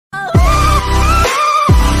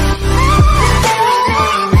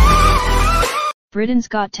Britain's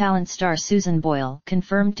Got Talent star Susan Boyle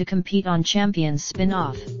confirmed to compete on Champions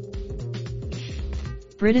spin-off.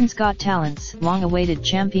 Britain's Got Talent's long-awaited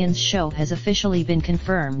Champions show has officially been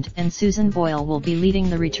confirmed, and Susan Boyle will be leading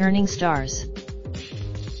the returning stars.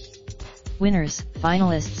 Winners,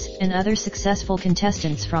 finalists, and other successful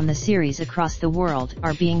contestants from the series across the world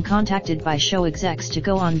are being contacted by show execs to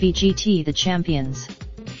go on BGT The Champions.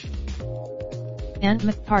 Ant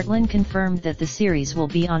McPartlin confirmed that the series will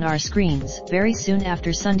be on our screens very soon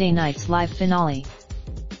after Sunday night's live finale.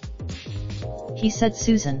 He said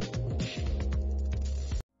Susan.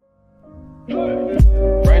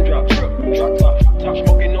 Raindrop, drop top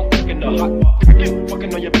smoking, no cooking the hot pot.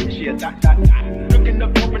 Fucking on your bitch, yeah, that. Looking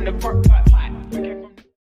up, open the park pot.